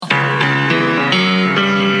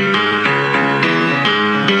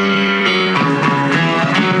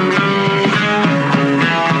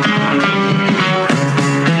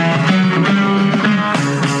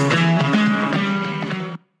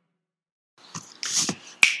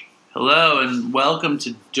Hello and welcome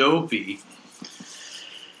to Dopey.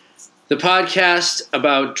 The podcast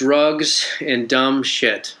about drugs and dumb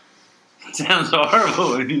shit. It sounds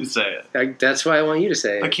horrible when you say it. That's why I want you to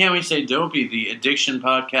say Why it. can't we say Dopey, the addiction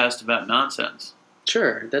podcast about nonsense?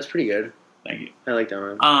 Sure, that's pretty good. Thank you. I like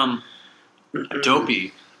that one.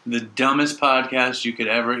 Dopey, the dumbest podcast you could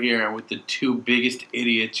ever hear with the two biggest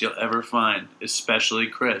idiots you'll ever find, especially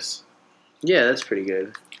Chris. Yeah, that's pretty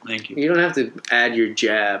good. Thank you. You don't have to add your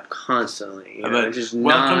jab constantly. You know, just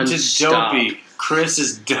welcome non-stop. to Dopey,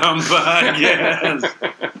 Chris's dumb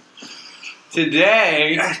podcast.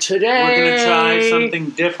 Today, we're going to try something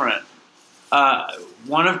different.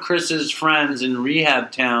 One of Chris's friends in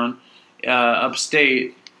Rehab Town,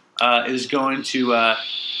 upstate, is going to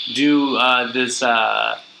do this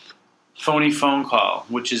phony phone call,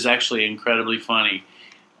 which is actually incredibly funny.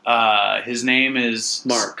 His name is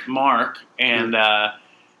Mark, and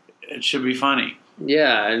it should be funny.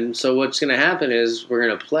 Yeah, and so what's going to happen is we're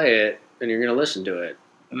going to play it, and you're going to listen to it.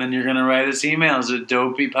 And then you're going to write us emails at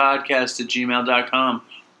dopeypodcast@gmail.com.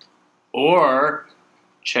 Or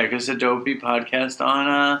check us at Dopey Podcast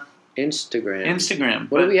on Instagram.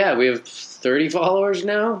 What do we have? We have 30 followers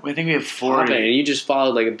now? I think we have 40. And you just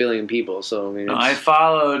followed like 1 billion people, so I mean... No, I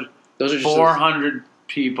followed those are just 400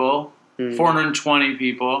 people, 420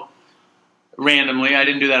 people, randomly. I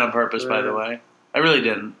didn't do that on purpose, by the way. I really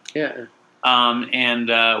didn't. Yeah. And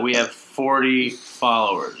we have 40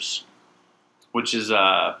 followers, which is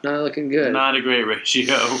not looking good. Not a great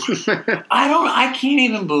ratio. I can't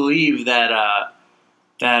even believe that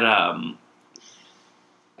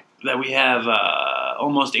we have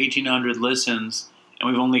almost 1,800 listens and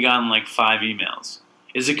we've only gotten like 5 emails.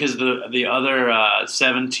 Is it because the other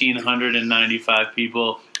 1,795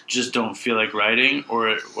 people just don't feel like writing,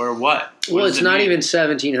 or what? Well, it's not even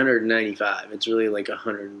 1,795. It's really like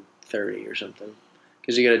 130 or something.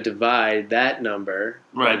 Because you got to divide that number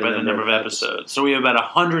by the number of episodes. So we have about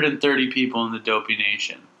 130 people in the Dopey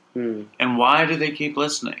Nation. And why do they keep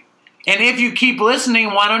listening? And if you keep listening,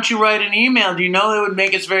 why don't you write an email? Do you know it would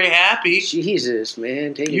make us very happy? Jesus,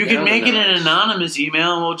 man, you can make it an anonymous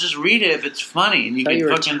email, and we'll just read it if it's funny. And you can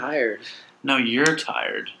were tired. No, you're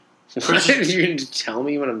tired. Chris, you're going to tell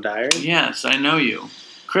me when I'm tired? Yes, I know you.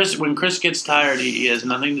 When Chris gets tired, he has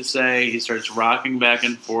nothing to say. He starts rocking back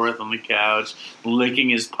and forth on the couch, licking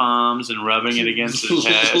his palms and rubbing it against his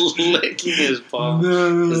head. Licking his palms?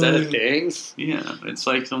 Is that a thing? Yeah, it's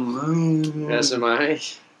like some...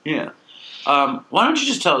 SMI? Yeah. Why don't you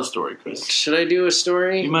just tell a story, Chris? Should I do a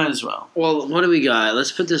story? You might as well. Well, what do we got?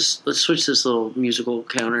 Let's switch this little musical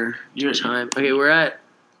counter time. Okay, we're at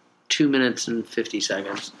 2 minutes and 50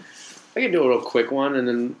 seconds. I can do a real quick one, and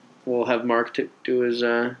then we'll have Mark do his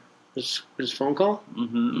phone call.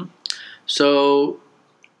 Mm-hmm. So,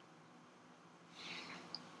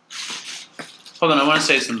 hold on, I want to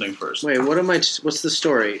say something first. Wait, what's the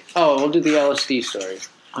story? Oh, we'll do the LSD story.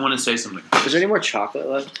 I want to say something. Is there any more chocolate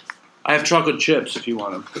left? I have chocolate chips if you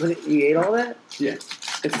want them. You ate all that? Yeah.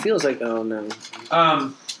 It feels like, oh no.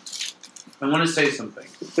 I want to say something.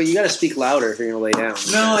 But you got to speak louder if you're going to lay down.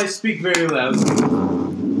 No, I speak very loudly.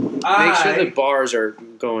 Make sure the bars are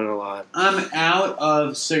going a lot. I'm out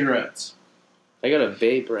of cigarettes. I got a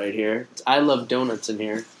vape right here. It's I Love Donuts in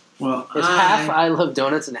here. Well, it's half I Love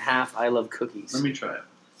Donuts and half I Love Cookies. Let me try it.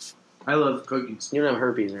 I love cookies. You don't have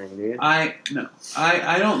herpes or anything, do you? I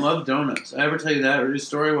don't love donuts. I ever tell you that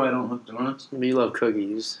story why I don't love donuts? You love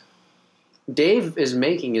cookies. Dave is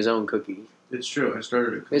making his own cookie. It's true. I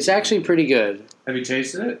started a cookie. It's actually pretty good. Have you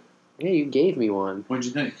tasted it? Yeah, you gave me one. What'd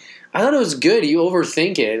you think? I thought it was good. You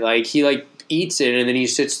overthink it. Like, he, eats it, and then he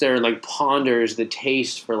sits there and, ponders the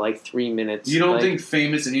taste for, 3 minutes. You don't think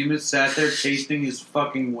Famous Amos sat there tasting his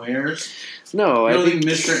fucking wares? No, I think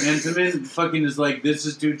Mr. Intimate fucking is like, this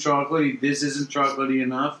is too chocolatey, this isn't chocolatey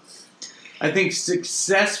enough. I think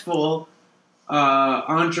successful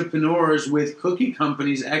entrepreneurs with cookie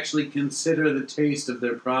companies actually consider the taste of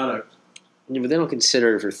their product. Yeah, but they don't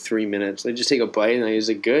consider it for 3 minutes. They just take a bite and is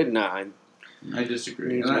it good? Nah. I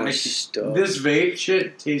disagree. This vape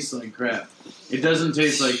shit tastes like crap. It doesn't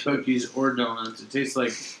taste like cookies or donuts. It tastes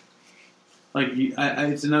like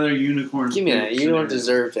it's another unicorn. Give me that. You don't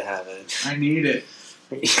deserve to have it. I need it.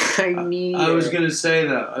 I was gonna say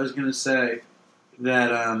that.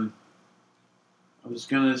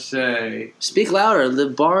 Speak louder. The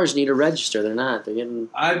bars need to register. They're not. They're getting.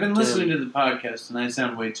 I've been listening to the podcast and I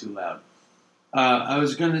sound way too loud. I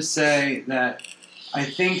was gonna say that I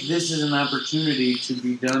think this is an opportunity to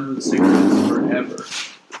be done with cigarettes forever.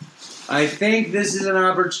 I think this is an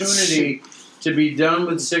opportunity to be done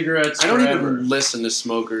with cigarettes forever. I don't even listen to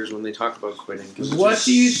smokers when they talk about quitting. What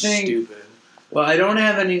do you think? Stupid. Well, I don't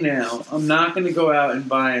have any now. I'm not going to go out and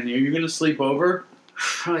buy any. Are you going to sleep over?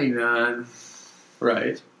 Probably not.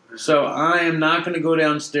 Right. So I am not going to go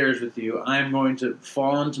downstairs with you. I am going to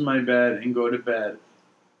fall into my bed and go to bed.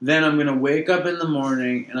 Then I'm going to wake up in the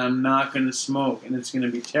morning and I'm not going to smoke, and it's going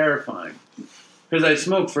to be terrifying. Because I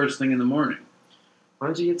smoke first thing in the morning. Why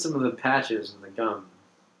don't you get some of the patches and the gum?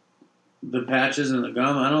 The patches and the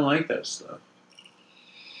gum? I don't like that stuff.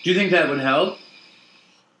 Do you think that would help?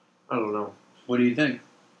 I don't know. What do you think?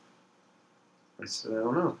 I said, I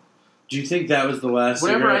don't know. Do you think that was the last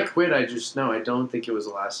Whenever cigarette? I quit, I don't think it was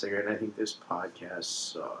the last cigarette. I think this podcast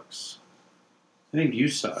sucks. I think you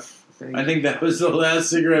suck. I think that was the last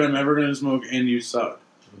cigarette I'm ever going to smoke, and you suck.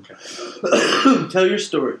 Okay. Tell your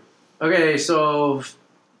story. Okay, so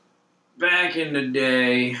back in the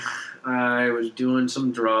day, I was doing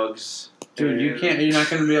some drugs. Dude, you're not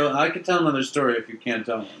going to be able... I could tell another story if you can't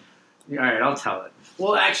tell one. All right, I'll tell it.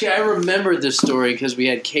 Well, actually, I remembered this story because we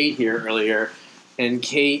had Kate here earlier, and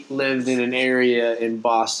Kate lived in an area in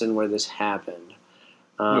Boston where this happened.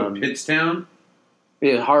 Pittstown?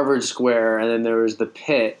 Yeah, Harvard Square, and then there was the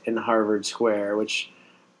pit in Harvard Square, which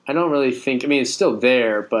I don't really think... I mean, it's still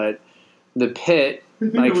there, but the pit... I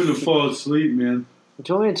think I'm going to fall asleep, man.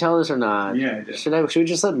 Do you want me to tell this or not? Yeah, I did. Should we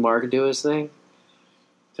just let Mark do his thing?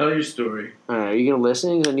 Tell your story. All right, are you going to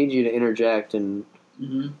listen? 'Cause I need you to interject and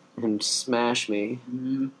smash me.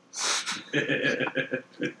 Mm-hmm.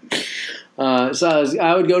 So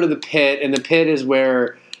I would go to the pit, and the pit is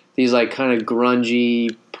where these like kind of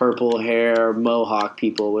grungy purple hair Mohawk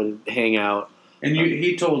people would hang out. And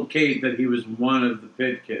he told Kate that he was one of the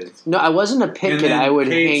pit kids. No, I wasn't a pit kid. I would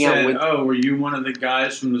hang out with. Oh, were you one of the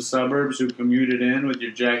guys from the suburbs who commuted in with your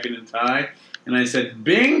jacket and tie? And I said,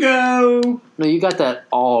 bingo! No, you got that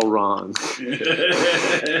all wrong.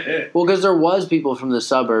 Well, because there was people from the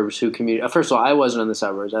suburbs who commuted. First of all, I wasn't in the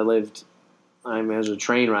suburbs. I was a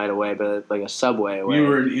train ride away, but like a subway away. You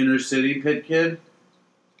were an inner city pit kid?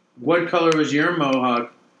 What color was your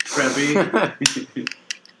Mohawk, Preppy?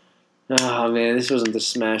 Oh, man, this wasn't the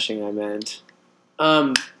smashing I meant.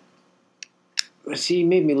 See, you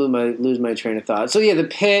made me lose my train of thought. So, yeah, the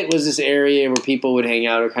pit was this area where people would hang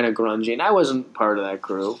out or kind of grungy, and I wasn't part of that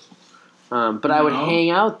crew. But I would hang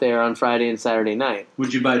out there on Friday and Saturday night.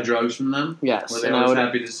 Would you buy drugs from them? Yes. Were they always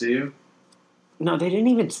happy to see you? No, they didn't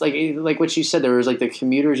even, like what you said, there was, like, the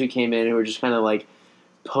commuters who came in who were just kind of, like,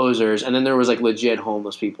 posers, and then there was like legit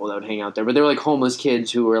homeless people that would hang out there, but they were like homeless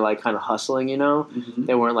kids who were like kind of hustling, you know. Mm-hmm.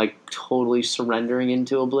 They weren't like totally surrendering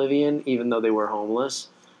into oblivion, even though they were homeless.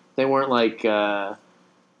 They weren't like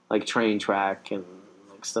train track and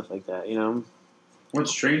like stuff like that, you know.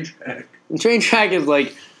 What's train track? And train track is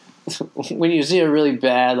like when you see a really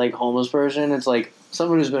bad like homeless person, it's like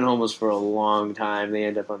someone who's been homeless for a long time, they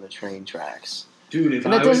end up on the train tracks. Dude,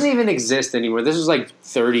 and that doesn't even exist anymore. This was like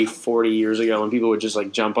 30, 40 years ago when people would just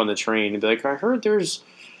like jump on the train and be like, I heard there's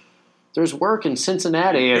work in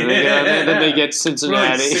Cincinnati. And then they get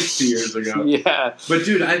Cincinnati. Like 60 years ago. Yeah. But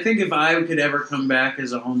dude, I think if I could ever come back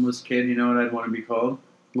as a homeless kid, you know what I'd want to be called?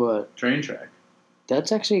 What? Train track.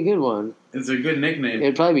 That's actually a good one. It's a good nickname.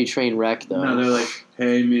 It'd probably be train wreck, though. No, they're like,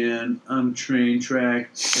 hey man, I'm train track,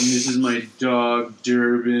 and this is my dog,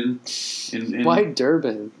 Durbin. And why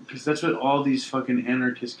Durbin? Because that's what all these fucking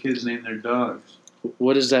anarchist kids name their dogs.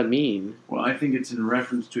 What does that mean? Well, I think it's in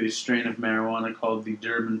reference to a strain of marijuana called the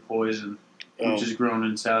Durban poison, which is grown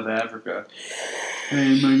in South Africa.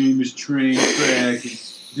 Hey, my name is Train Track.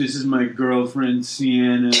 This is my girlfriend,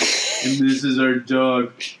 Sienna, and this is our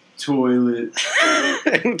dog, Toilet.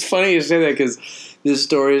 It's funny you say that because this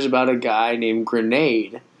story is about a guy named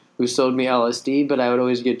Grenade who sold me LSD, but I would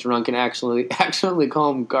always get drunk and accidentally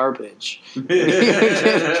call him garbage. He would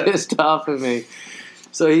get pissed off at me.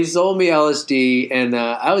 So he sold me LSD, and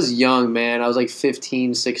I was young, man. I was like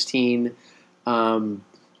 15, 16. And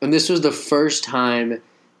this was the first time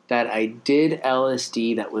that I did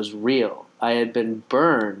LSD that was real. I had been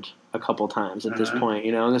burned a couple times at this point,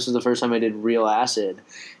 you know, and this was the first time I did real acid.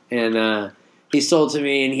 And he sold to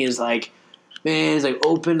me, and he was like, man, it's like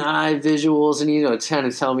open eye visuals, and you know, trying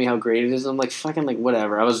to tell me how great it is. I'm like, fucking like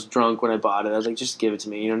whatever. I was drunk when I bought it. I was like, just give it to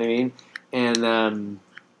me, you know what I mean? And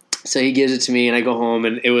so he gives it to me, and I go home,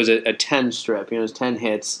 and it was a 10 strip. You know, it was 10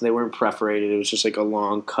 hits. They weren't perforated. It was just like a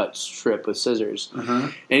long cut strip with scissors.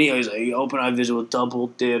 And he was like, open eye visual, double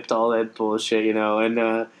dipped, all that bullshit, you know.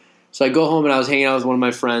 And so I go home, and I was hanging out with one of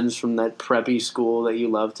my friends from that preppy school that you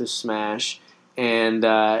love to smash. And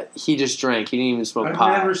he just drank. He didn't even smoke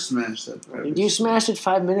pot. I've never smashed that. You smashed it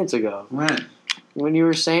 5 minutes ago. When? When you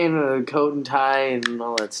were saying a coat and tie and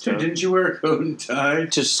all that stuff. Dude, didn't you wear a coat and tie?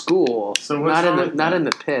 To school. So what's wrong with not that? in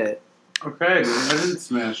the pit. Okay, dude, I didn't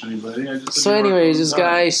smash anybody. I just So, anyways, this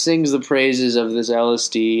guy sings the praises of this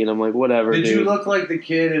LSD, and I'm like, whatever. Did dude. you look like the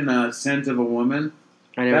kid in Scent of a Woman?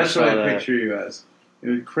 I never That's saw what that. I picture you as. It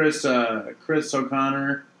was Chris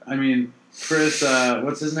O'Connor. I mean, Chris.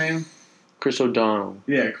 What's his name? Chris O'Donnell.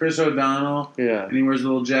 Yeah, Chris O'Donnell. Yeah. And he wears a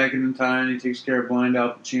little jacket and tie, and he takes care of blind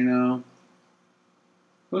Al Pacino.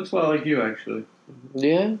 Looks a lot like you, actually.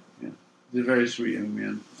 Yeah? He's a very sweet young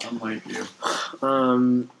man, unlike you.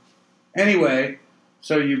 Anyway,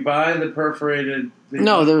 so you buy the perforated.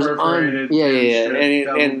 No, there was and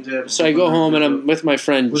so I go home and I'm with my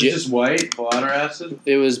friend. Was it just white blotter acid?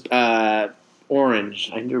 It was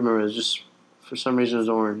orange. I do remember. It was just for some reason it was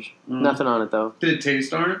orange. Nothing on it though. Did it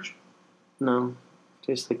taste orange? No,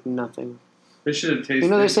 tastes like nothing. They should have tasted. You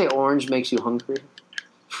know they say orange makes you hungry.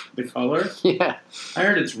 The color? Yeah. I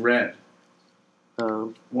heard it's red.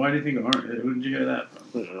 Oh. Why do you think orange? Where did you hear that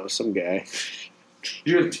from? I don't know, some guy.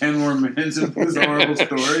 You have 10 more minutes of this horrible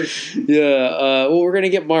story? Yeah, well, we're going to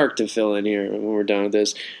get Mark to fill in here when we're done with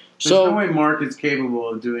this. There's no way Mark is capable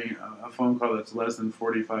of doing a phone call that's less than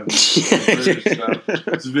 45 minutes.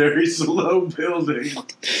 It's very slow building.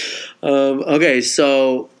 Okay,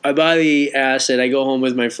 so I buy the acid. I go home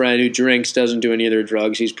with my friend who drinks, doesn't do any other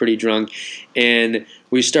drugs. He's pretty drunk. And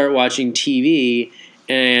we start watching TV.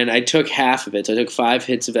 And I took half of it. So I took 5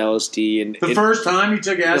 hits of LSD. And the first time you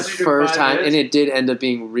took acid? The first time. And it did end up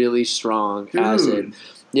being really strong acid.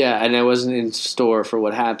 Yeah, and I wasn't in store for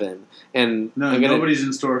what happened. And nobody's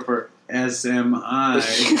in store for SMI.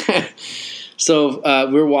 So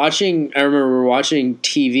we're watching. I remember we were watching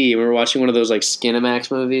TV. We were watching one of those like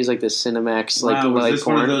Skinamax movies, like the Cinemax. Wow, like, was this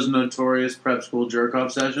porn. one of those notorious prep school jerk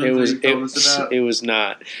off sessions? It was. It was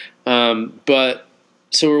not. But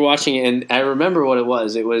so we're watching it, and I remember what it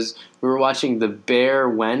was. It was we were watching the Blair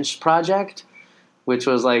Witch Project, which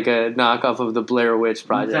was like a knockoff of the Blair Witch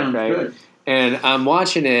Project, right? Good. And I'm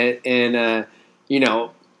watching it, and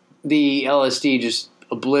the LSD just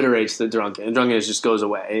obliterates the drunkenness. Drunkenness just goes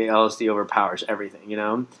away. LSD overpowers everything,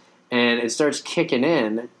 and it starts kicking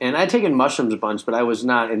in. And I'd taken mushrooms a bunch, but I was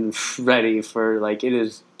not ready for it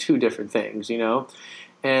is 2 different things,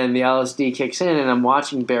 And the LSD kicks in, and I'm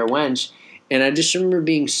watching Blair Witch, and I just remember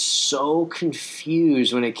being so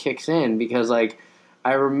confused when it kicks in because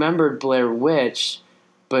I remembered Blair Witch.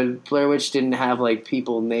 But Blair Witch didn't have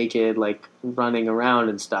people naked running around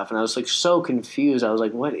and stuff, and I was so confused. I was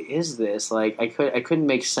like, "What is this?" I couldn't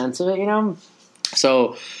make sense of it,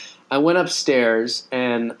 So I went upstairs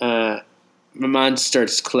and my mind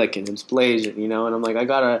starts clicking. It's blazing, and I'm like, I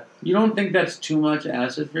gotta. You don't think that's too much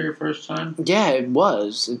acid for your first time? Yeah, it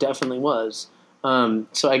was. It definitely was.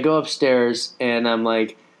 So I go upstairs and I'm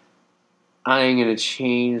like, I am going to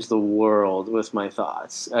change the world with my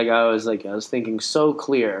thoughts. I was thinking so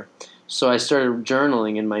clear. So I started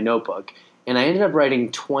journaling in my notebook, and I ended up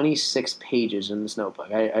writing 26 pages in this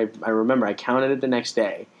notebook. I remember I counted it the next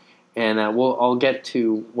day, and I'll get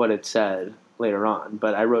to what it said later on.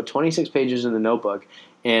 But I wrote 26 pages in the notebook,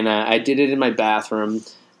 and I did it in my bathroom,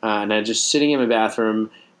 and I was just sitting in my bathroom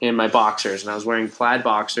in my boxers, and I was wearing plaid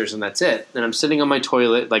boxers, and that's it. And I'm sitting on my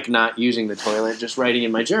toilet, not using the toilet, just writing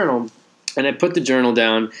in my journal. And I put the journal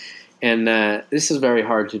down, and this is very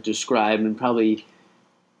hard to describe and probably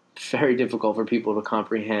very difficult for people to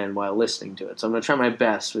comprehend while listening to it. So I'm going to try my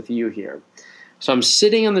best with you here. So I'm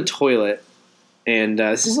sitting on the toilet, and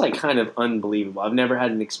this is kind of unbelievable. I've never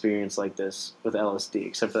had an experience like this with LSD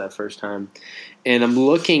except for that first time. And I'm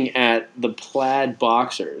looking at the plaid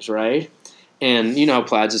boxers, right? And you know how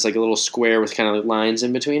plaid's just a little square with kind of lines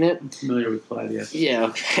in between it? I'm familiar with plaid, yes. Yeah,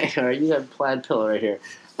 okay. All right, you got a plaid pillow right here.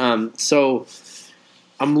 So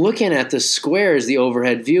I'm looking at the squares, the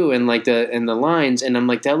overhead view, and the lines, and I'm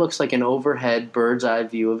like, that looks like an overhead bird's eye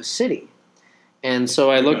view of a city. And so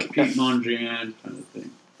I look Pete Mondrian kind of thing.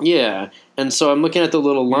 Yeah, and so I'm looking at the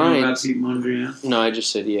little lines. You know about Pete Mondrian? No, I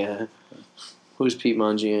just said yeah. Who's Pete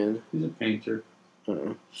Mondrian? He's a painter.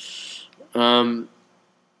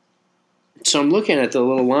 So I'm looking at the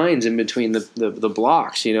little lines in between the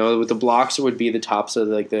blocks. With the blocks would be the tops of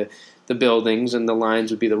the buildings, and the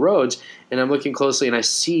lines would be the roads. And I'm looking closely, and I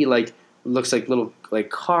see looks like little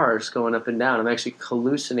cars going up and down. I'm actually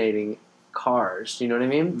hallucinating cars. You know what I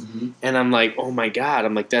mean? Mm-hmm. And I'm like, oh my god!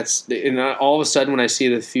 I'm like, that's. And all of a sudden, when I see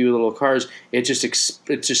the few little cars, it just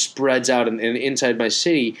spreads out. And inside my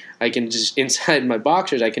city, inside my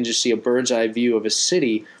boxers, I can just see a bird's eye view of a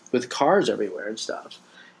city with cars everywhere and stuff.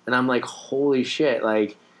 And I'm like, holy shit!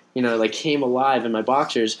 Came alive in my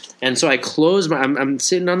boxers. And so I close I'm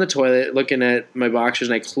sitting on the toilet looking at my boxers,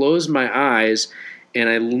 and I close my eyes, and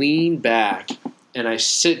I lean back, and I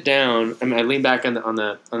sit down. I lean back on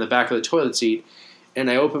the back of the toilet seat, and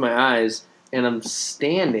I open my eyes, and I'm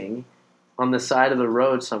standing on the side of the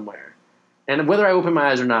road somewhere. And whether I open my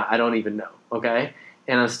eyes or not, I don't even know, okay?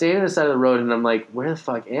 And I'm standing on the side of the road, and I'm like, where the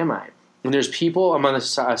fuck am I? And there's people, I'm on the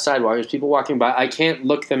sidewalk, there's people walking by. I can't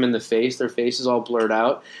look them in the face. Their face is all blurred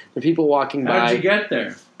out. There are people walking by. How'd you get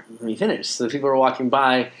there? Let me finish. So the people are walking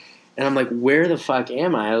by, and I'm like, where the fuck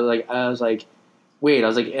am I? I was like, wait,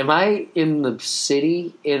 am I in the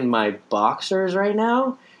city in my boxers right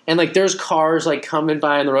now? And, like, there's cars, like, coming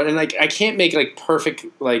by on the road, and, like, I can't make, like, perfect,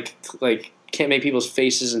 like, can't make people's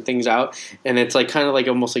faces and things out, and it's, like, kind of like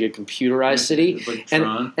almost like a computerized city. And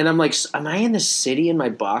I'm like, am I in the city in my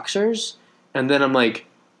boxers? And then I'm like,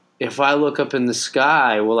 if I look up in the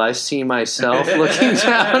sky, will I see myself looking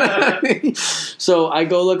down at me? So I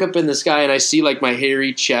go look up in the sky, and I see, like, my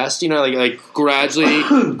hairy chest, like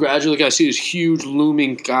gradually, I see this huge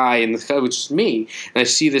looming guy in the sky, which is me. And I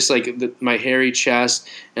see this, like, my hairy chest,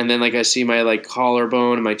 and then, like, I see my, like,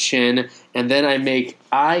 collarbone and my chin, and then I make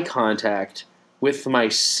eye contact with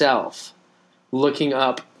myself looking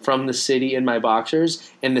up from the city in my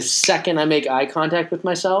boxers, and the second I make eye contact with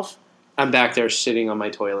myself, I'm back there sitting on my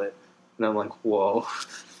toilet, and I'm like, whoa.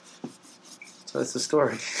 So that's the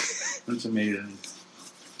story. That's amazing.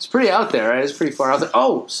 It's pretty out there, right? It's pretty far out there.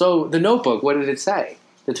 Oh, so the Notebook, what did it say?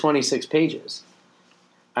 The 26 pages.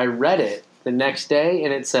 I read it the next day,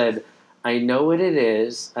 and it said, I know what it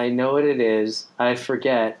is, I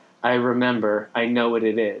forget, I remember, I know what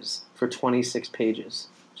it is, for 26 pages,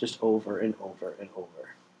 just over and over and over.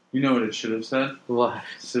 You know what it should have said? What?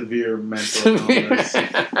 Severe mental illness.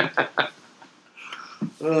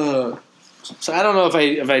 So I don't know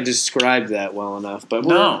if I described that well enough, but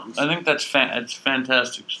no, I think that's it's a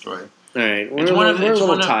fantastic story. All right, we're a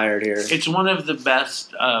little tired here. It's one of the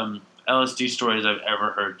best LSD stories I've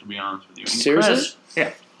ever heard, to be honest with you. And seriously?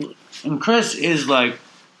 Yeah. And Chris is like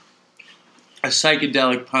a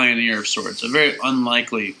psychedelic pioneer of sorts, a very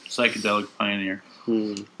unlikely psychedelic pioneer.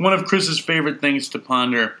 One of Chris's favorite things to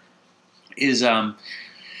ponder is the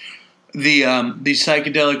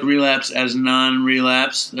psychedelic relapse as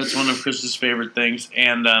non-relapse. That's one of Chris's favorite things.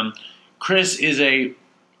 And Chris is a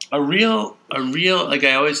real, like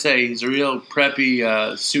I always say, he's a real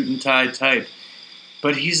preppy suit and tie type.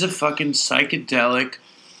 But he's a fucking psychedelic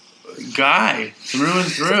guy through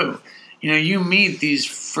and through. You meet these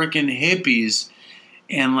freaking hippies,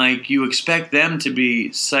 and, like, you expect them to be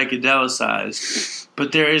psychedelicized,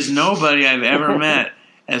 but there is nobody I've ever met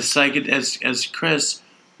as Chris,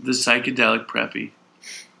 the psychedelic preppy.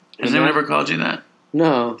 Has anyone ever called you that?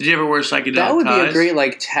 No. Did you ever wear psychedelic That would ties? be a great,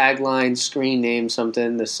 like, tagline, screen name,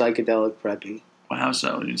 something, the psychedelic preppy. Well, how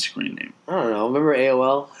so? Your screen name? I don't know. Remember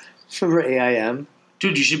AOL? Remember AIM?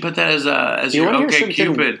 Dude, you should put that as your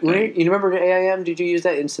OkCupid thing. You remember AIM? Did you use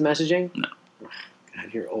that instant messaging? No.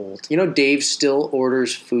 God, you're old. Dave still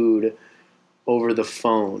orders food over the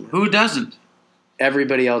phone. Who doesn't?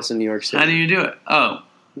 Everybody else in New York City. How do you do it? Oh.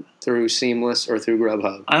 Through Seamless or through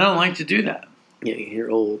Grubhub. I don't like to do that. Yeah, you're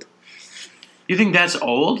old. You think that's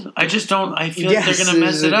old? I just don't. I feel like they're going to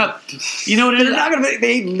mess it up. You know what it is? They're not going to.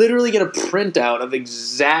 They literally get a printout of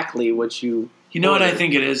exactly what you. You know what I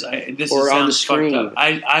think it is? This sounds fucked up.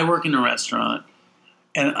 I work in a restaurant,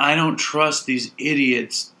 and I don't trust these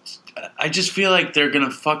idiots. I just feel like they're going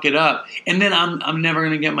to fuck it up, and then I'm never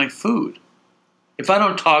going to get my food. If I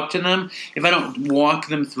don't talk to them, if I don't walk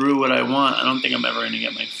them through what I want, I don't think I'm ever going to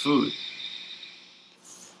get my food.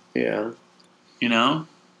 Yeah.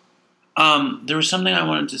 There was something I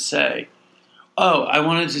wanted to say. Oh, I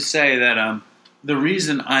wanted to say that the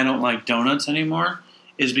reason I don't like donuts anymore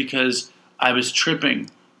is because I was tripping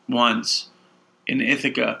once in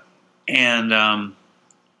Ithaca, and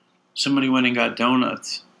somebody went and got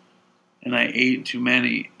donuts, and I ate too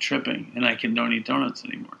many tripping, and I don't eat donuts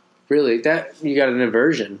anymore. Really? That you got an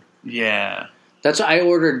aversion? Yeah. That's what I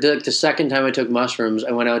ordered. The second time I took mushrooms,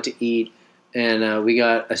 I went out to eat, and we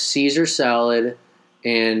got a Caesar salad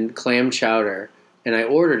and clam chowder, and I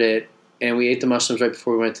ordered it, and we ate the mushrooms right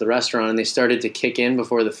before we went to the restaurant, and they started to kick in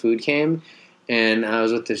before the food came, and I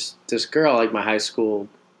was with this girl, like my high school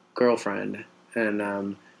girlfriend,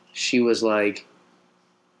 and she was like...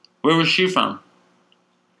 Where was she from?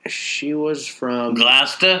 She was from...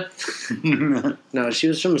 Gloucester? No, she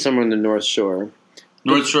was from somewhere in the North Shore.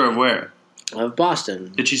 North Shore of where? Of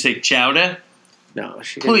Boston. Did she say chowder? No,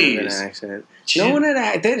 she didn't have an accent. No one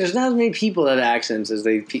had there's not as many people that have accents as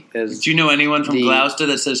they... Do you know anyone from Gloucester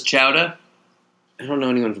that says chowder? I don't know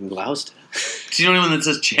anyone from Gloucester. Do you know anyone that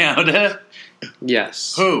says chowder?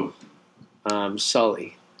 Yes. Who?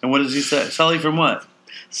 Sully. And what does he say? Sully from what?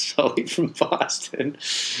 Sully from Boston.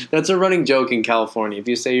 That's a running joke in California. If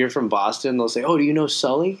you say you're from Boston, they'll say, "Oh, do you know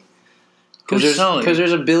Sully?" Who's Sully? Because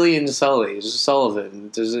there's a billion Sullys.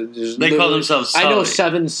 Sullivan. They call themselves Sully. I know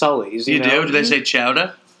 7 Sullys. You know? do? Do they say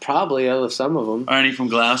Chowder? Probably, some of them. Are any from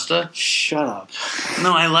Gloucester? Shut up.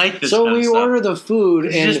 No, I like this So kind we of stuff. order the food,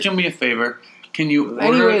 Could you and just do me a favor? Can you order...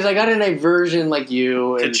 anyways, I got an aversion like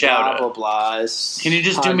you, To and chowder. blah, blah, blah. Can you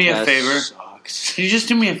just do me a Podcast favor? Sucks. Can you just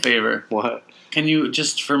do me a favor? What? Can you,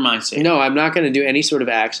 just for my sake, No, I'm not going to do any sort of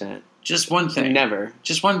accent. just one thing. Never.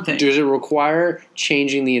 Just one thing. Does it require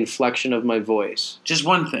changing the inflection of my voice? Just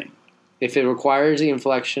one thing. If it requires the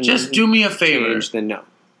inflection Just do me a favor. change, then no.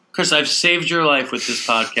 Chris, I've saved your life with this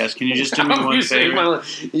podcast. Can you just do me one You saved my favor?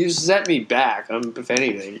 life. You set me back, if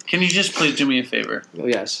anything. Can you just please do me a favor? Oh,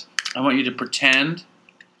 yes. I want you to pretend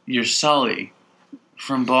you're Sully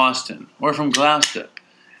from Boston or from Gloucester,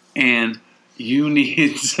 and you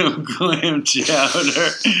need some clam chowder,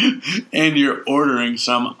 and you're ordering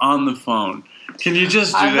some on the phone. Can you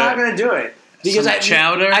just do I'm that? not going to do it. Because Some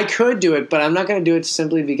chowder? I could do it, but I'm not going to do it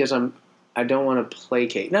simply because I don't want to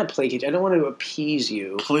placate. Not placate. I don't want to appease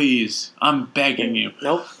you. Please, I'm begging you.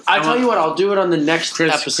 Nope. I tell you what, I'll do it on the next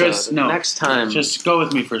episode. Chris, no. Next time. Just go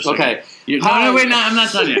with me for a second. Okay. No, wait, no, I'm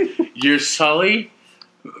not telling you. You're Sully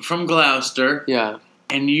from Gloucester, Yeah.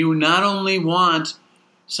 and you not only want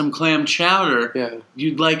some clam chowder, Yeah.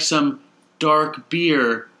 you'd like some dark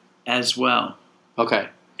beer as well. Okay.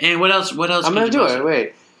 And what else? I'm going to do it.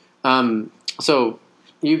 Wait. So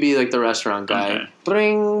you be like the restaurant guy. Okay.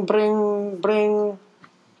 Bring.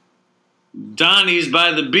 Donnie's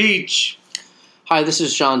by the beach. Hi, this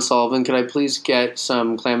is Sean Sullivan. Could I please get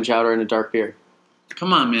some clam chowder and a dark beer?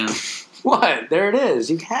 Come on, man. What? There it is.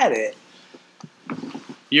 You had it.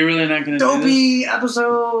 You're really not going to do this? Dopey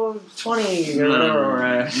episode 20 or whatever we're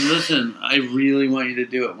at. Listen, I really want you to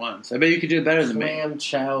do it once. I bet you could do it better than me. Clam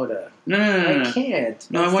chowder. No. I can't.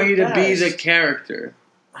 No, I That's want the you to be best. the character.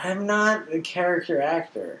 I'm not a character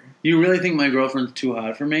actor. You really think my girlfriend's too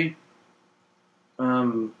hot for me?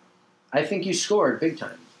 I think you scored big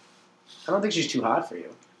time. I don't think she's too hot for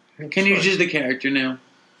you. Can you just the character now?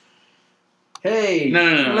 Hey.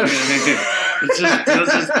 No.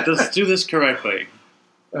 Let's do this correctly.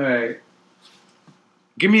 All right.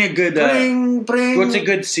 Give me a good. Bring. What's a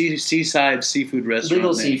good seaside seafood restaurant?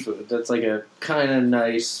 Legal name? Seafood. That's like a kind of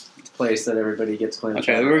nice place that everybody gets clam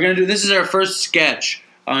Okay, chowder. we're gonna do. This is our first sketch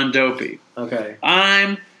on Dopey. Okay.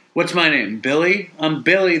 What's my name? Billy. I'm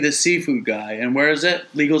Billy, the seafood guy. And where is it?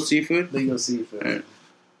 Legal Seafood. Legal Seafood. All right.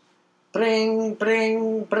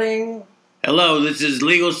 Bring. Hello, this is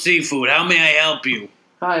Legal Seafood. How may I help you?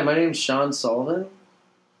 Hi, my name's Sean Sullivan.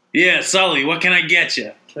 Yeah, Sully. What can I get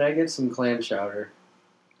you? Can I get some clam chowder?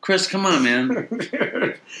 Chris, come on, man.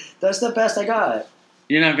 That's the best I got.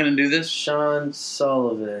 You're not gonna do this. Sean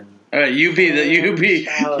Sullivan. All right, you be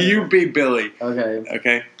Billy. Okay.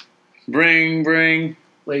 Okay. Bring.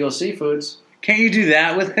 Legal Seafoods. Can't you do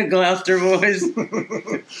that with a Gloucester voice?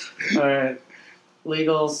 All right.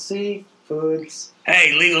 Legal Seafoods.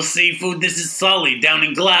 Hey, Legal Seafood, this is Sully down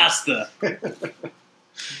in Gloucester.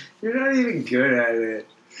 You're not even good at it.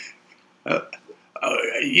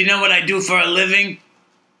 You know what I do for a living?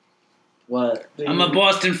 What? I'm a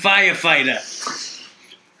Boston firefighter.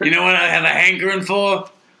 You know what I have a hankering for?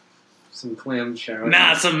 Some clam chowder.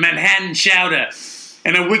 Nah, some Manhattan chowder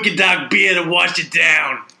and a Wicked Dog beer to wash it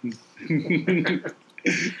down.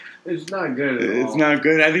 It's not good at all. It's not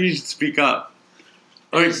good. I think you should speak up.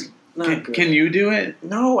 Or It's not good. can you do it?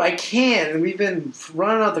 No, I can't. We've been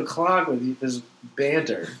running out the clock with this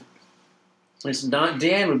banter. It's not.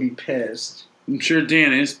 Dan would be pissed. I'm sure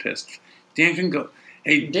Dan is pissed. Dan can go.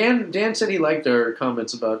 Hey, Dan said he liked our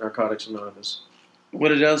comments about Narcotics Anonymous.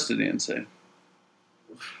 what else did Dan say?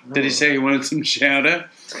 Did he say he wanted some chowder?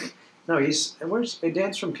 No,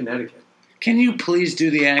 Dan's from Connecticut. Can you please do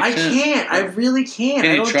the I accent? can't. I really can't. Can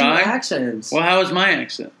I you don't try? do accents. Well, how is my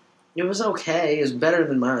accent? It was okay. It was better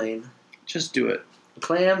than mine. Just do it.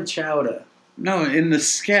 Clam chowder. No, in the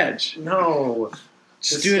sketch. No.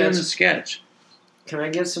 Just The do it in the sketch- sketch. Can I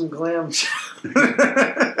get some clam chowder?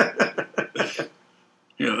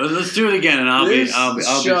 Yeah, let's do it again, and I'll This be.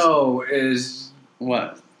 show is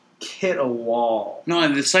What? hit a wall. No,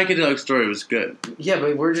 the psychedelic story was good. Yeah,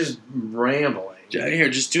 but we're just rambling. Here,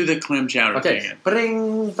 just do the clam chowder Okay. thing.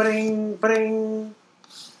 Bring.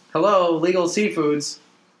 Hello, Legal Seafoods.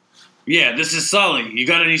 Yeah, this is Sully. You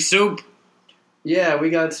got any soup? Yeah, we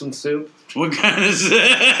got some soup. What kind of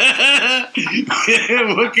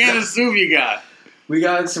what kind of soup you got? We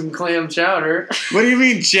got some clam chowder. What do you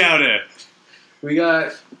mean chowder? We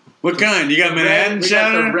got What kind? You got Manhattan we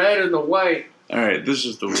chowder? got the red and the white. All right, this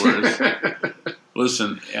is the worst.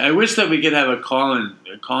 Listen, I wish that we could have a call in,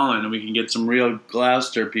 and we can get some real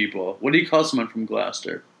Gloucester people. What do you call someone from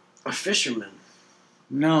Gloucester? A fisherman.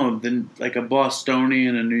 No, then like a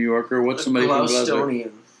Bostonian, a New Yorker. What's somebody from Gloucester?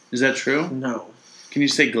 Gloucesterian. Is that true? No. Can you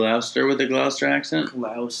say Gloucester with a Gloucester accent?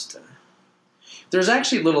 Gloucester. There's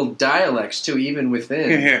actually little dialects too, even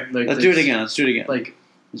within. Here. Like, Let's do it again. Let's do it again. Like,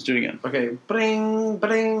 let's do it again. okay. Bring,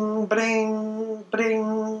 bring, bring,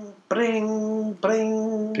 bring, bring,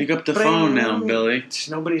 bring. Pick up the phone now, Billy.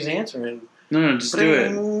 Nobody's answering. No, just do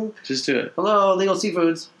it. Just do it. Hello, Legal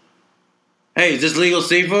Seafoods. Hey, is this Legal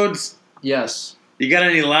Seafoods? Yes. You got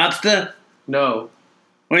any lobster? No.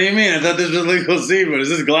 What do you mean? I thought this was Legal Seafood. Is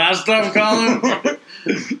this Gloucester I'm calling?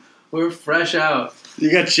 We're fresh out.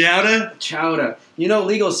 You got chowder? Chowder. You know,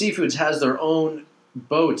 Legal Seafoods has their own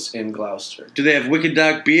boats in Gloucester. Do they have Wicked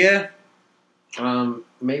Dark beer?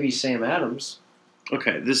 Maybe Sam Adams.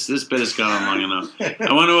 Okay, this bit has gone on long enough.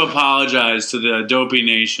 I want to apologize to the Dopey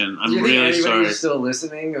Nation. I'm really sorry. Still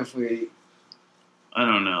listening? If we, I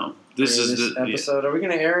don't know. This episode. Are we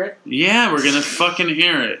gonna air it? Yeah, we're gonna fucking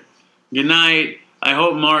air it. Good night. I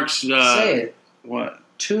hope Mark's. Say it. What?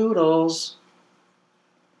 Toodles.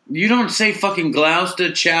 You don't say fucking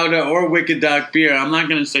Gloucester, chowder, or Wicked Dark beer. I'm not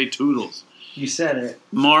gonna say toodles. You said it.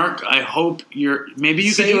 Mark, I hope you're. Maybe you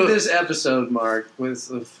could save do this episode, Mark, with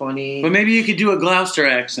a funny. But maybe you could do a Gloucester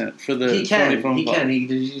accent for the. He can. Phone He call. can.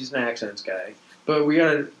 He's an accents guy. But we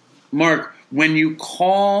gotta. Mark, when you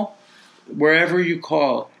call, wherever you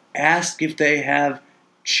call, ask if they have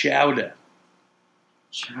chowder.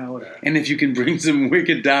 Chowder. And if you can bring some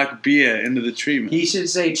Wicked Dark beer into the treatment. He should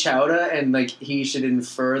say chowder, and like he should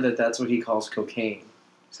infer that that's what he calls cocaine.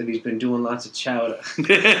 Said he's been doing lots of chowder.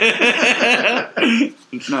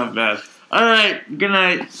 It's not bad. All right. Good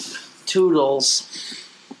night. Toodles.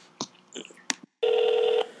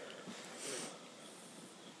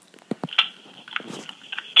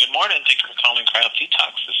 Good morning. Thank you for calling Cry Up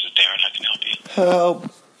Detox. This is Darren. How can I help you? Help.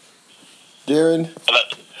 Darren, Hello.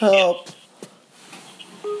 help.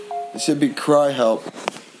 It should be cry help.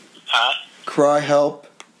 Huh? Cry help.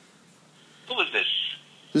 Who is this?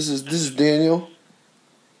 This is Daniel.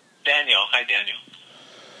 Daniel. Hi, Daniel.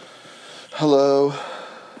 Hello.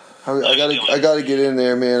 I gotta get in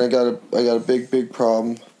there, man. I got a big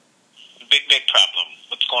problem. Big problem.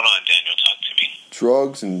 What's going on, Daniel? Talk to me.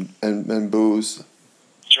 Drugs and booze.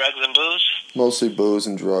 Drugs and booze? Mostly booze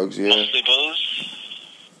and drugs, yeah. Mostly booze?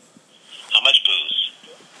 How much booze?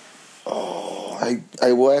 Oh,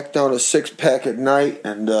 I whack down a 6-pack at night,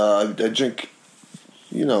 and I drink,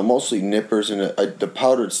 mostly nippers and the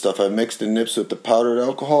powdered stuff. I mix the nips with the powdered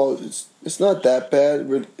alcohol. It's not that bad.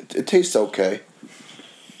 It tastes okay.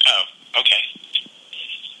 Oh, okay.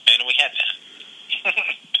 And we had that.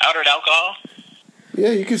 Powdered alcohol?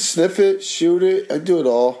 Yeah, you can sniff it, shoot it. I do it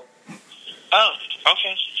all. Oh,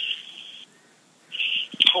 okay.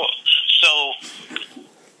 Cool. So,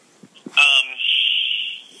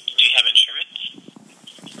 do you have insurance?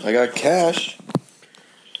 I got cash.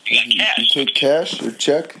 You got cash? You take cash or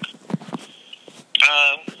check?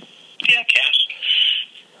 Yeah, cash.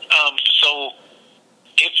 So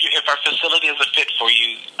if our facility is a fit for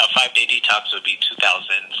you, a 5-day detox would be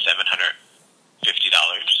 $2,750.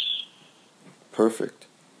 Perfect.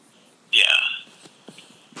 Yeah.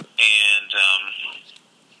 And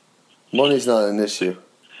Money's not an issue.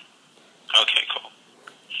 okay, cool.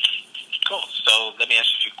 Cool. So let me ask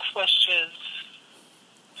you a few questions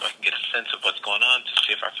so I can get a sense of what's going on to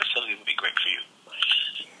see if our facility would be great for you.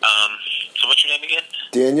 So what's your name again?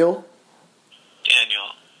 Daniel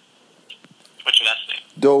Daniel. What's your last name?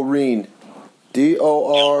 Doreen.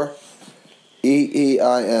 Doreein.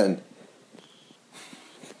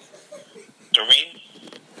 Doreen?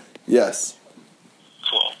 Yes.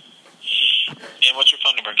 Cool. And what's your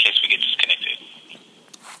phone number in case we get disconnected?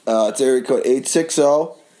 It's area code 860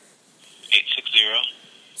 860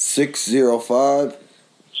 605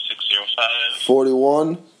 605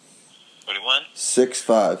 41 41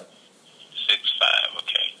 65. 65.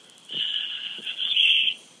 Okay.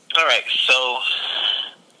 All right. So,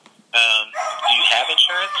 do you have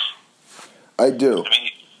insurance? I do. I mean,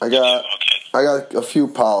 I you do? got Okay. I got a few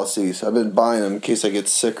policies. I've been buying them in case I get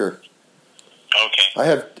sicker.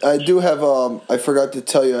 Okay. I do have I forgot to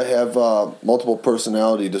tell you I have multiple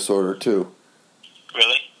personality disorder too.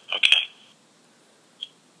 Really? Okay.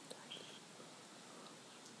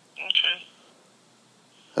 Okay.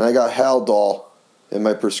 And I got Haldol in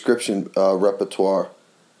my prescription repertoire.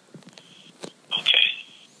 Okay.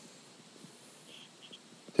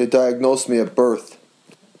 They diagnosed me at birth.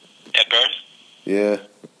 At birth? Yeah.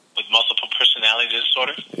 With multiple personality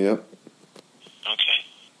disorder? Yep. Okay.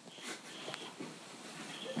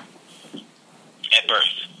 At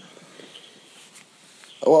birth?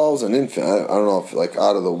 Well, I was an infant. I don't know if like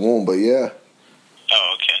out of the womb, but yeah.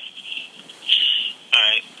 Oh, okay.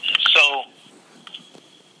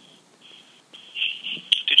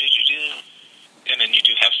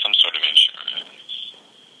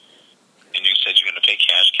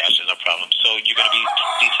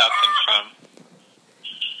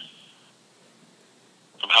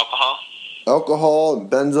 alcohol and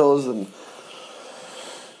benzos and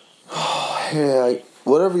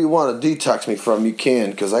whatever you want to detox me from, you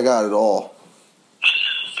can, because I got it all.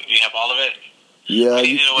 You have all of it? Yeah,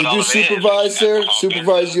 You you know what all do of it is. supervise there? Alcohol,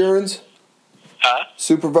 Supervised urines? Huh?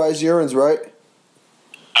 Supervised urines, right?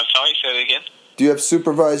 I'm sorry, say it again. Do you have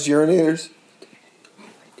supervised urinators?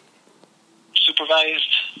 Supervised?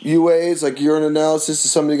 UAs, like urine analysis?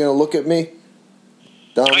 Is somebody going to look at me?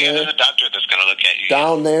 Down Oh, yeah, there? there's a doctor that's going to look at you.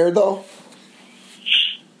 Down there, though?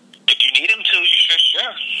 If you need him to, you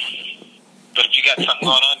sure. But if you got something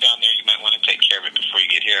going on down there, you might want to take care of it before you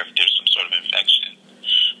get here if there's some sort of infection.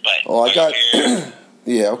 But Oh, I got... here,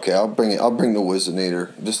 Yeah, okay, I'll bring it. I'll bring the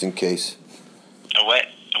Wizinator, just in case. a what?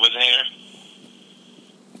 A Wizinator?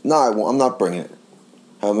 No, I won't. I'm not bringing it.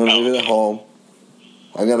 I'm going to leave it at home.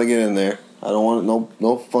 I got to get in there. I don't want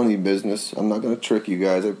no funny business. I'm not going to trick you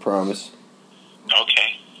guys, I promise.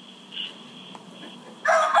 Okay.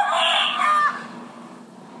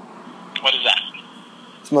 What is that?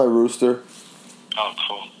 It's my rooster. Oh,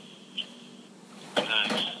 cool. Nice.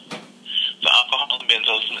 So alcohol and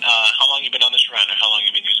benzos. How long you been on this run, or how long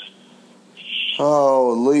you been using?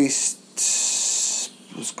 Oh, at least...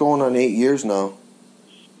 It's going on 8 years now.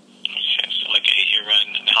 Okay, so like an 8-year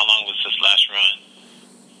run. And how long was this last run?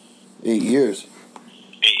 8 years.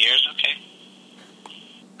 8 years? Okay.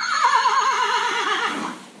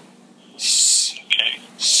 Okay.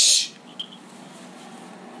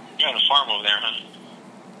 You're on a farm over there, huh?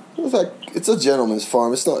 It's a gentleman's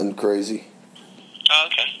farm. It's nothing crazy. Oh,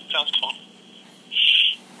 okay. Sounds cool.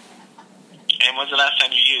 And when's the last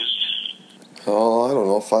time you used? Oh, I don't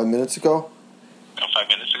know, 5 minutes ago? Oh, 5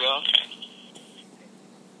 minutes ago? Okay.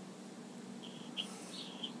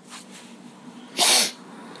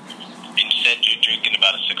 And you said you're drinking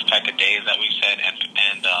about a 6-pack a day, is that what you said?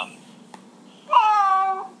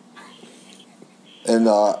 And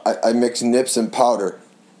I mix nips and powder.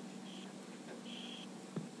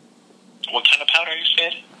 What kind of powder you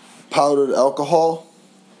said? Powdered alcohol.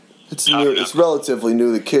 It's new. Powdered It's alcohol. relatively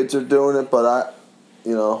new. The kids are doing it, but I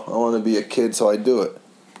want to be a kid, so I do it.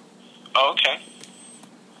 Oh, okay.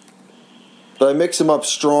 But I mix them up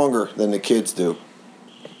stronger than the kids do.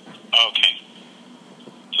 Oh, okay.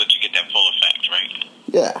 So that you get that full effect, right?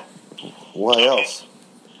 Yeah. Why Okay. else?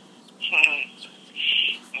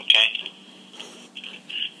 Okay.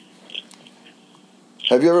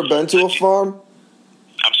 Have you ever been to a farm?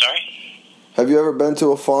 I'm sorry? Have you ever been to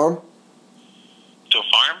a farm? To a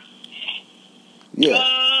farm? Yeah.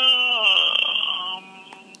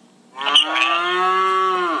 I'm sure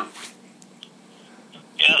I have.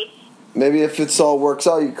 Yeah. Maybe if it all works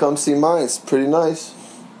out, you come see mine. It's pretty nice.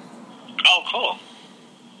 Oh, cool.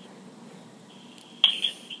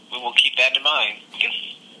 We will keep that in mind. We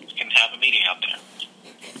can have a meeting out there.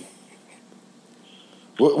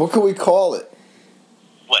 What can we call it?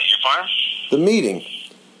 What, your farm? The meeting.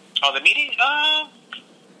 Oh, the meeting?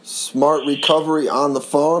 Smart recovery on the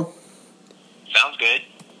farm. Sounds good.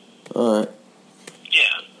 All right.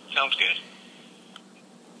 Yeah, sounds good.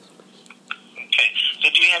 Okay. So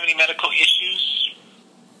do you have any medical issues?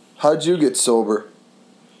 How'd you get sober?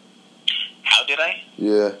 How did I?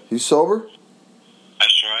 Yeah. You sober? I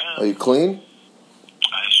sure am. Are you clean?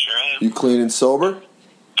 I sure am. You clean and sober?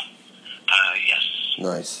 Yes.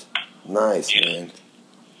 Nice. Nice, Yeah. man.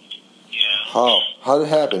 Yeah. How did it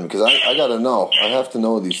happen? Because I got to know. I have to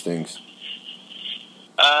know these things.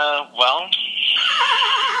 Well,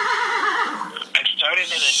 I started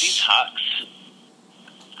in a detox,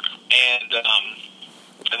 and then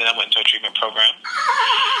I went into a treatment program.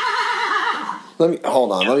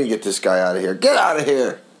 Hold on. Let me get this guy out of here. Get out of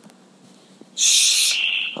here.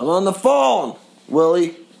 Shh. I'm on the phone,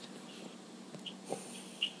 Willie.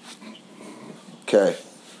 Okay.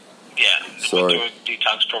 Yeah, Sorry. went through a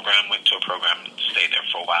detox program, went to a program, stayed there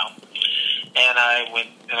for a while. And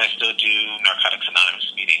I still do Narcotics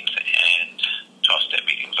Anonymous meetings and 12-step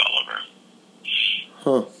meetings all over.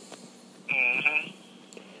 Huh. Mm-hmm.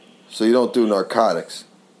 So you don't do narcotics?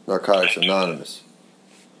 Narcotics I do. Anonymous.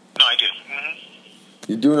 No, I do.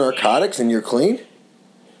 Mm-hmm. You do narcotics and you're clean?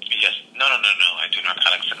 Yes. No. I do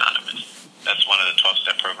Narcotics Anonymous. That's one of the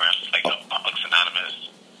 12-step programs, like Alcoholics Anonymous,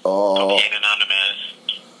 Oh. Cocaine Anonymous.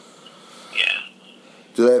 Yeah.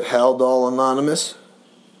 Do they have Haldol Anonymous?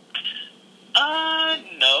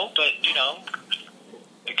 No, but,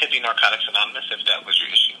 it could be Narcotics Anonymous if that was your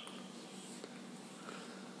issue.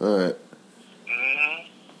 All right. Mm-hmm.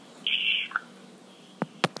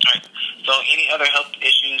 All right. So any other health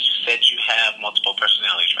issues? You said you have multiple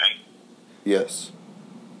personalities, right? Yes.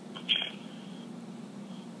 Okay.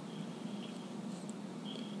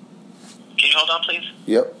 Can you hold on, please?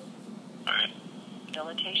 Yep. All right.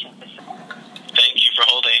 rehabilitation facility. Thank you for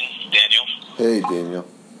holding, Daniel. Hey, Daniel.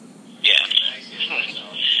 Yeah.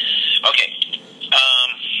 Okay.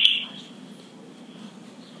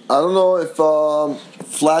 I don't know if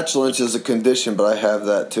flatulence is a condition, but I have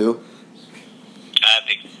that too.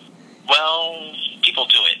 People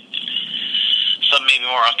do it. Some maybe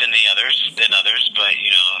more often than others, but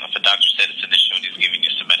if a doctor said it's an issue and he's giving you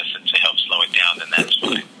some medicine to help slow it down, then that's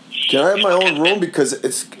fine. Can I have my own room because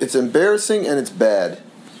it's embarrassing and it's bad?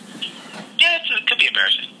 Yeah, it could be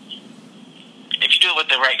embarrassing. If you do it with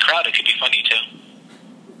the right crowd, it could be funny too.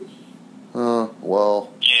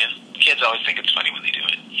 Well. Yeah, kids always think it's funny when they do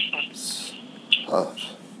it.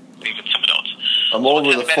 Even some adults. I'm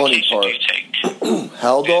over the funny part. Do you take?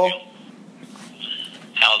 Haldol?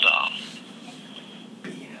 Haldol.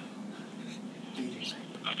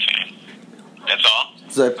 Okay. That's all?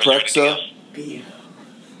 Zyprexa?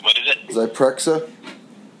 What is it? Zyprexa?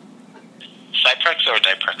 Zyprexa or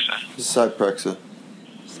Diprexa? Zyprexa.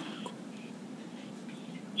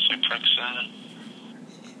 Zyprexa.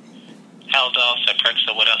 Haldol,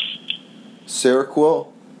 Zyprexa, what else?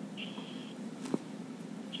 Seroquel?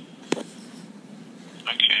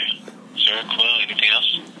 Okay. Seroquel, anything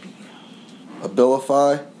else?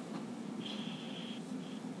 Abilify?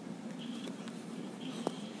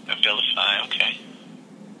 Abilify, okay.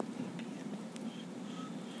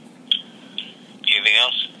 Anything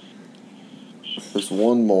else? There's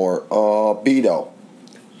one more. Beto.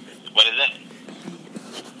 What is it?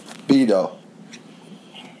 Beto.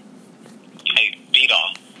 Hey, Beto.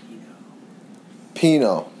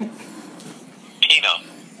 Pino. Pino.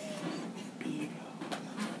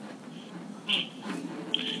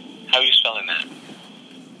 How are you spelling that?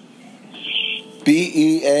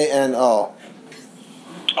 Beano.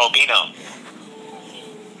 Oh, Beano.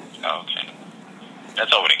 Oh, okay.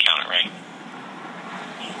 That's over the counter, right?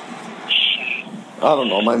 I don't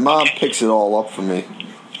know. My mom picks it all up for me.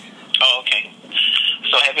 Oh, okay.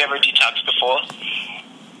 So have you ever detoxed before?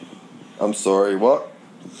 I'm sorry, what?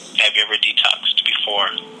 Have you ever detoxed before?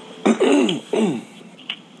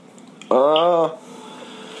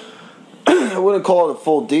 I wouldn't call it a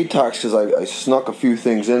full detox because I snuck a few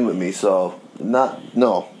things in with me, so no.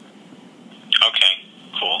 Okay,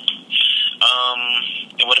 cool.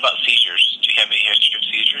 And what about seizures? Do you have any history of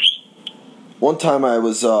seizures? One time I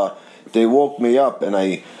was, they woke me up and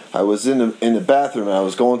I was in the bathroom and I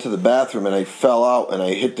was going to the bathroom and I fell out and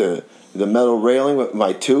I hit the metal railing with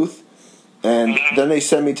my tooth. And then they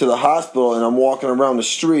sent me to the hospital and I'm walking around the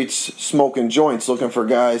streets smoking joints looking for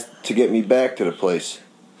guys to get me back to the place.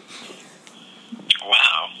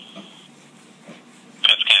 Wow.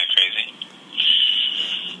 That's kind of crazy.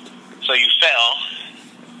 So you fell,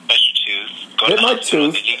 pushed your tooth, Hit my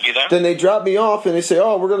tooth. Then they dropped me off and they say,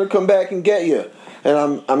 "Oh, we're gonna come back and get you."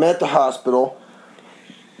 And I'm at the hospital.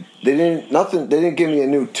 They didn't give me a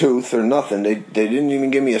new tooth or nothing. They didn't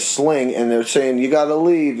even give me a sling. And they're saying, "You gotta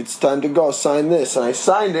leave. It's time to go. Sign this." And I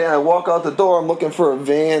signed it. And I walk out the door. I'm looking for a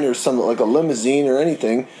van or something like a limousine or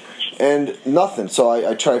anything, and nothing. So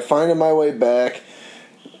I try finding my way back.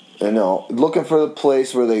 Looking for the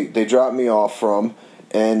place where they dropped me off from.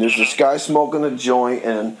 And there's this guy smoking a joint,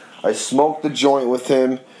 and I smoked the joint with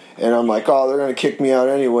him. And I'm like, "Oh, they're gonna kick me out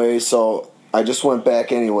anyway." So I just went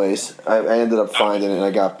back anyways. I ended up finding it and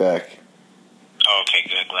I got back. Okay,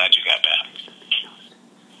 good. Glad you got back.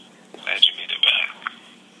 Glad you made it back.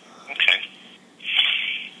 Okay.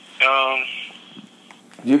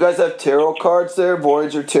 Do you guys have tarot cards there?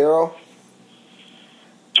 Voyager Tarot?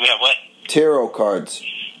 Do we have what? Tarot cards.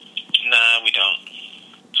 Nah, we don't.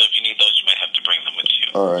 So if you need those, you might have to bring them with you.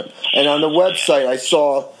 All right. And on the website, I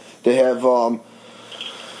saw they have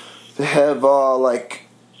like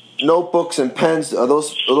notebooks and pens. Are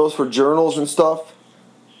those for journals and stuff?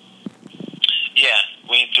 Yeah,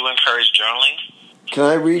 we do encourage journaling. Can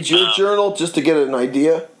I read your journal just to get an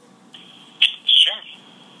idea? Sure.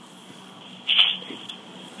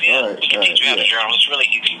 Yeah, we can teach you how to journal. It's really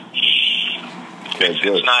easy. Okay,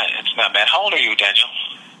 good. It's not bad. How old are you, Daniel?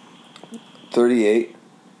 38.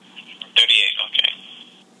 38. Okay.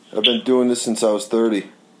 I've been doing this since I was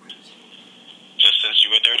 30. Just since you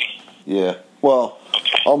were 30? Yeah. Well,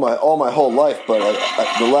 all my whole life, but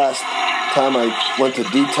the last time I went to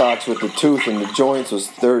detox with the tooth and the joints was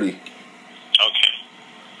 30. Okay.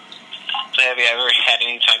 So have you ever had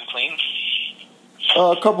any time clean?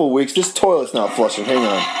 A couple of weeks. This toilet's not flushing. Hang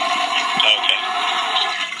on. Okay.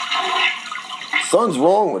 Something's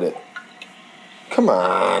wrong with it. Come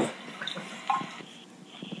on.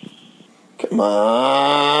 Come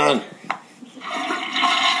on.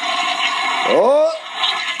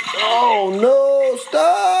 Oh no,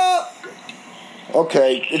 stop.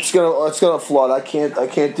 Okay, it's gonna flood. I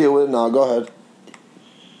can't deal with it now. Go ahead.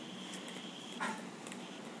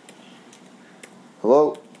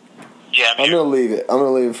 Hello? Yeah, I'm gonna leave it. I'm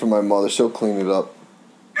gonna leave it for my mother. She'll clean it up.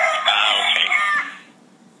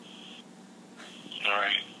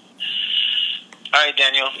 Okay. All right,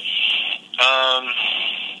 Daniel.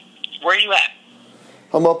 Where are you at?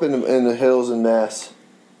 I'm up in the hills in Mass.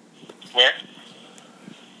 Where?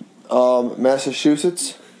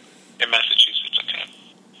 Massachusetts. In Massachusetts, okay.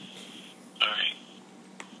 Alright.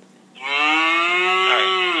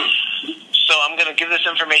 Alright. So I'm going to give this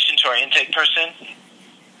information to our intake person,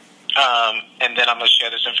 and then I'm going to share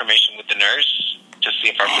this information with the nurse to see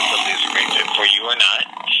if our facility is a great fit for you or not,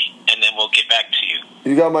 and then we'll get back to you.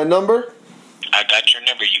 You got my number? I got your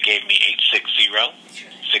number. You gave me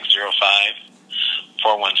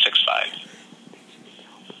 860-605-4165.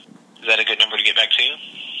 Is that a good number to get back to you?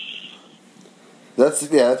 That's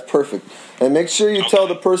perfect. And make sure you tell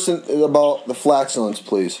the person about the flatulence,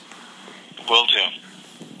 please. Will do.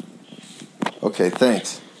 Okay,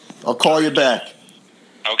 thanks. I'll call you back.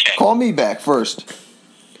 Okay. Call me back first.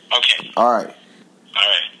 Okay. All right. All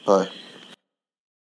right. Bye.